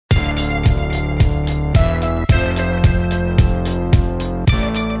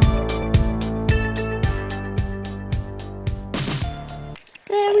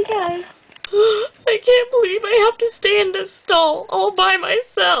I can't believe I have to stay in this stall all by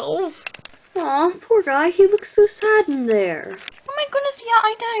myself. Aw, poor guy, he looks so sad in there. Oh my goodness, yeah,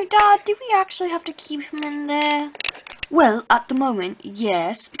 I know, Dad. Do we actually have to keep him in there? Well, at the moment,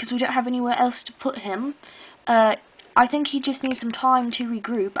 yes, because we don't have anywhere else to put him. I think he just needs some time to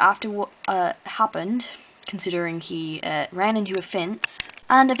regroup after what happened, considering he ran into a fence.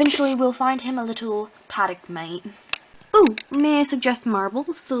 And eventually we'll find him a little paddock mate. Oh, may I suggest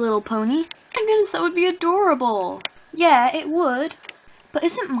Marbles, the little pony? My goodness, that would be adorable. Yeah, it would. But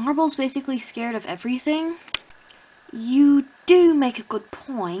isn't Marbles basically scared of everything? You do make a good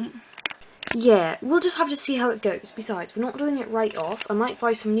point. Yeah, we'll just have to see how it goes. Besides, we're not doing it right off. I might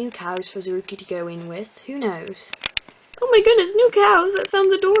buy some new cows for Zaruki to go in with. Who knows? Oh my goodness, new cows! That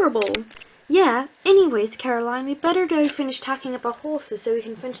sounds adorable. Yeah, anyways, Caroline, we better go finish tacking up our horses so we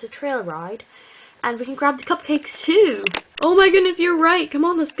can finish the trail ride. And we can grab the cupcakes too. Oh my goodness, you're right. Come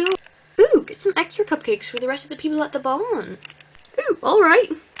on, let's go. Ooh, get some extra cupcakes for the rest of the people at the barn. Ooh,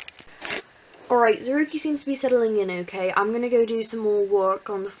 alright. Alright, Zaruki seems to be settling in okay. I'm gonna go do some more work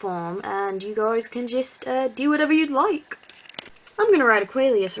on the farm, and you guys can just do whatever you'd like. I'm gonna ride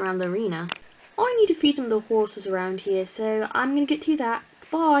Aquarius around the arena. I need to feed some of the horses around here, so I'm gonna get to that.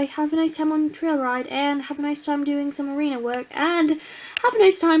 Bye, have a nice time on the trail ride, and have a nice time doing some arena work, and have a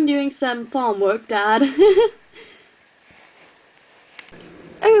nice time doing some farm work, Dad.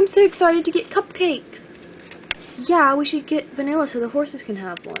 Oh, I'm so excited to get cupcakes. Yeah, we should get vanilla so the horses can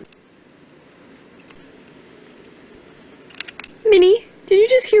have one. Minnie, did you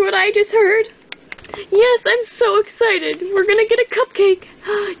just hear what I just heard? Yes, I'm so excited. We're gonna get a cupcake.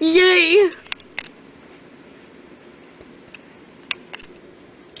 Yay!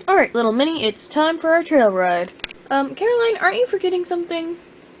 Alright, little Minnie, it's time for our trail ride. Caroline, aren't you forgetting something?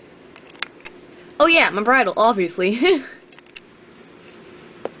 Oh yeah, my bridle, obviously.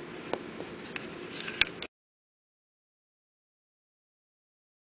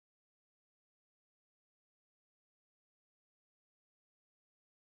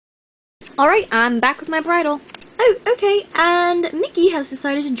 Alright, I'm back with my bridle. Oh, okay, and Mickey has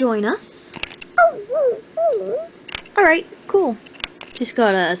decided to join us. Alright, cool. Just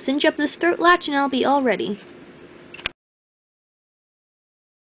gotta cinch up this throat latch and I'll be all ready.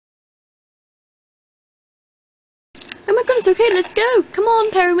 Oh my goodness, okay, let's go. Come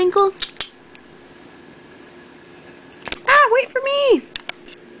on, Periwinkle. Ah, wait for me.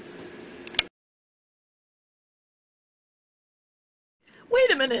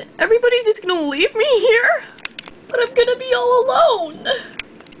 Wait a minute, everybody's just gonna leave me here? But I'm gonna be all alone.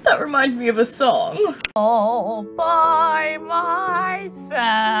 That reminds me of a song. All by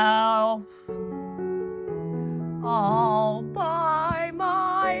myself. All by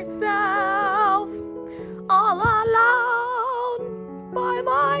myself. All alone by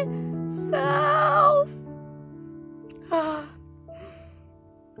myself. All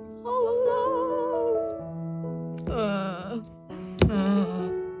alone.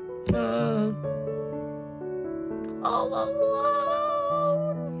 All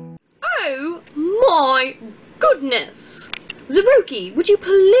alone. Oh my goodness! Zaruki, would you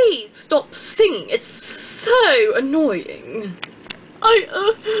please stop singing? It's so annoying.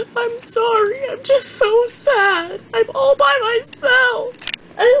 I'm sorry. I'm just so sad. I'm all by myself.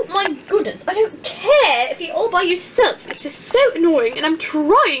 Oh my goodness, I don't care if you're all by yourself. It's just so annoying and I'm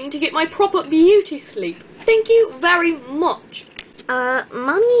trying to get my proper beauty sleep. Thank you very much.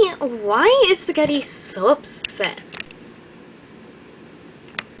 Mommy, why is Spaghetti so upset?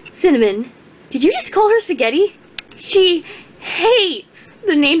 Cinnamon, did you just call her Spaghetti? She hates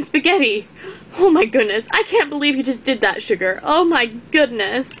the name Spaghetti. Oh my goodness, I can't believe you just did that, Sugar. Oh my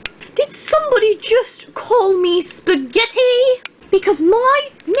goodness. Did somebody just call me Spaghetti? Because my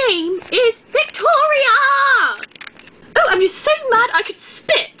name is Victoria! Oh, I'm just so mad I could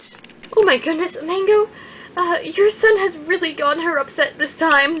spit. Oh my goodness, Mango, your son has really gotten her upset this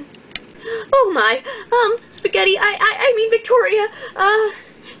time. Oh my, Spaghetti, I mean Victoria,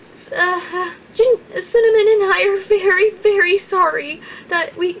 Cinnamon and I are very, very sorry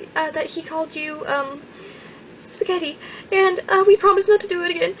that that he called you, Spaghetti, and, we promise not to do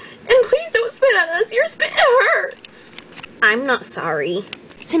it again, and please don't spit at us, your spit hurts! I'm not sorry.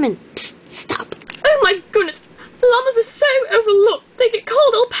 Cinnamon, psst, stop. Oh my goodness, llamas are so overlooked, they get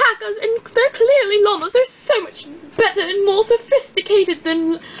called alpacas, and they're clearly llamas, they're so much better and more sophisticated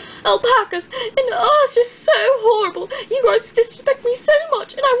than alpacas, and oh, it's just so horrible. You guys disrespect me so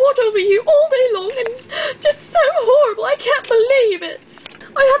much, and I watch over you all day long, and just so horrible. I can't believe it.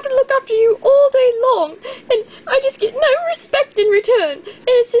 I have to look after you all day long, and I just get no respect in return,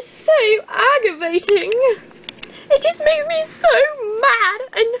 and it's just so aggravating. It just made me so mad,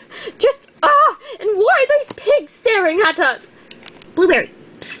 and just, Blueberry,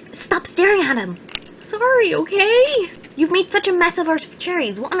 psst, stop staring at him. Sorry, okay? You've made such a mess of our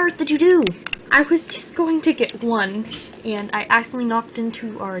cherries. What on earth did you do? I was just going to get one, and I accidentally knocked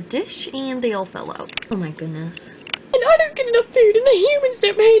into our dish, and they all fell out. Oh my goodness. And I don't get enough food, and the humans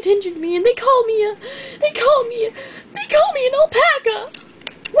don't pay attention to me, and they call me an alpaca.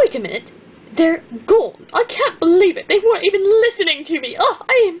 Wait a minute. They're gone. I can't believe it. They weren't even listening to me. Oh,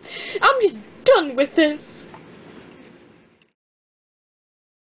 I'm just done with this.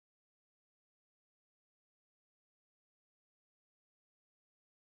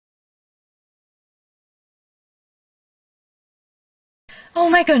 Oh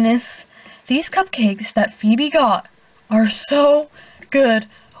my goodness, these cupcakes that Phoebe got are so good.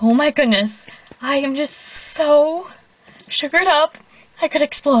 Oh my goodness, I am just so sugared up, I could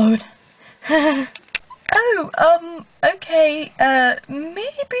explode. Okay,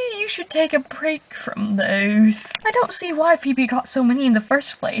 maybe you should take a break from those. I don't see why Phoebe got so many in the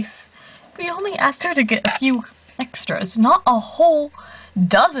first place. We only asked her to get a few extras, not a whole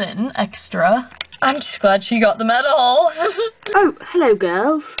dozen extra. I'm just glad she got them at all. Oh, hello,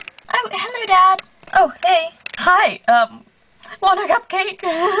 girls. Oh, hello, Dad. Oh, hey. Hi, want a cupcake?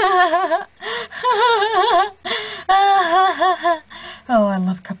 Oh, I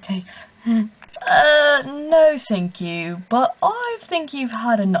love cupcakes. No thank you, but I think you've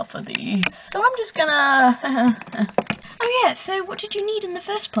had enough of these, so I'm just gonna... Oh yeah, so what did you need in the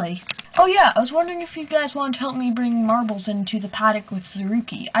first place? Oh yeah, I was wondering if you guys want to help me bring Marbles into the paddock with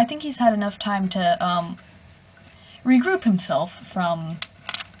Zaruki. I think he's had enough time to, regroup himself from,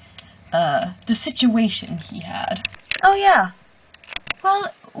 the situation he had. Oh yeah.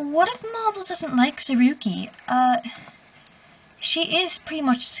 Well, what if Marbles doesn't like Zaruki? She is pretty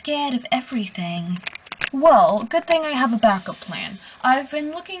much scared of everything. Well, good thing I have a backup plan. I've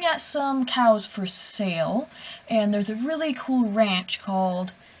been looking at some cows for sale, and there's a really cool ranch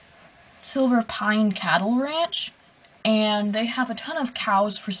called Silver Pine Cattle Ranch, and they have a ton of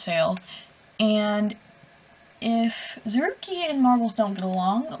cows for sale, and if Zaruki and Marbles don't get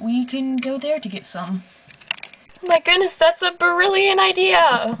along, we can go there to get some. My goodness, that's a brilliant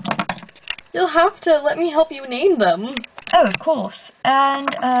idea. You'll have to let me help you name them. Oh, of course.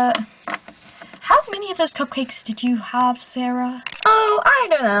 And, how many of those cupcakes did you have, Sarah? Oh, I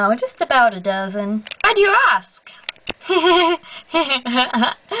don't know, just about a dozen. Why do you ask?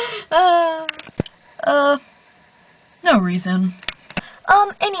 No reason.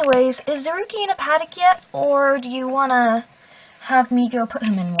 Anyways, is Zaruki in a paddock yet, or do you wanna have me go put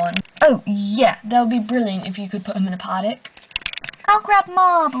him in one? Oh, yeah, that would be brilliant if you could put him in a paddock. I'll grab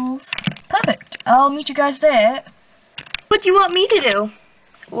Marbles. Perfect. I'll meet you guys there. What do you want me to do?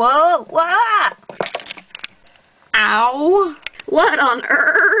 Whoa, what? Ow. What on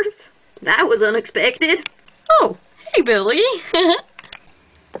earth? That was unexpected. Oh, hey, Billy. Oh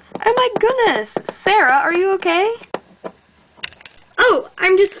my goodness. Sarah, are you okay? Oh,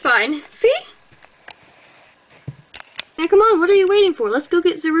 I'm just fine. See? Now come on, what are you waiting for? Let's go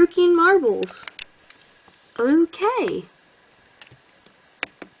get Zaruki and Marbles. Okay.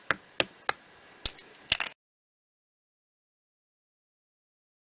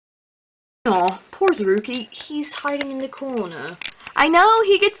 Aw, poor Zaruki. He's hiding in the corner. I know,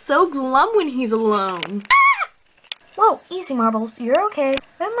 he gets so glum when he's alone. Whoa, easy, Marbles. You're okay.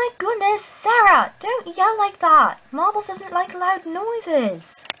 Oh my goodness, Sarah, don't yell like that. Marbles doesn't like loud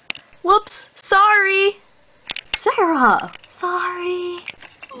noises. Whoops, sorry. Sarah, sorry.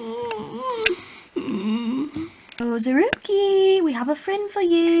 Oh, Zaruki, we have a friend for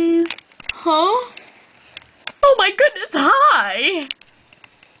you. Huh? Oh my goodness, hi!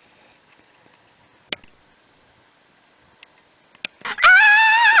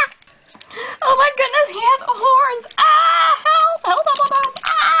 Oh my goodness, he has horns! Ah! Help! Help! Help! Help!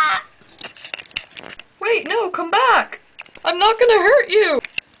 Ah! Wait, no, come back! I'm not gonna hurt you!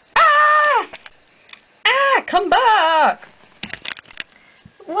 Ah! Ah! Come back!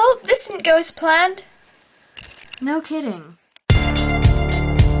 Well, this didn't go as planned. No kidding.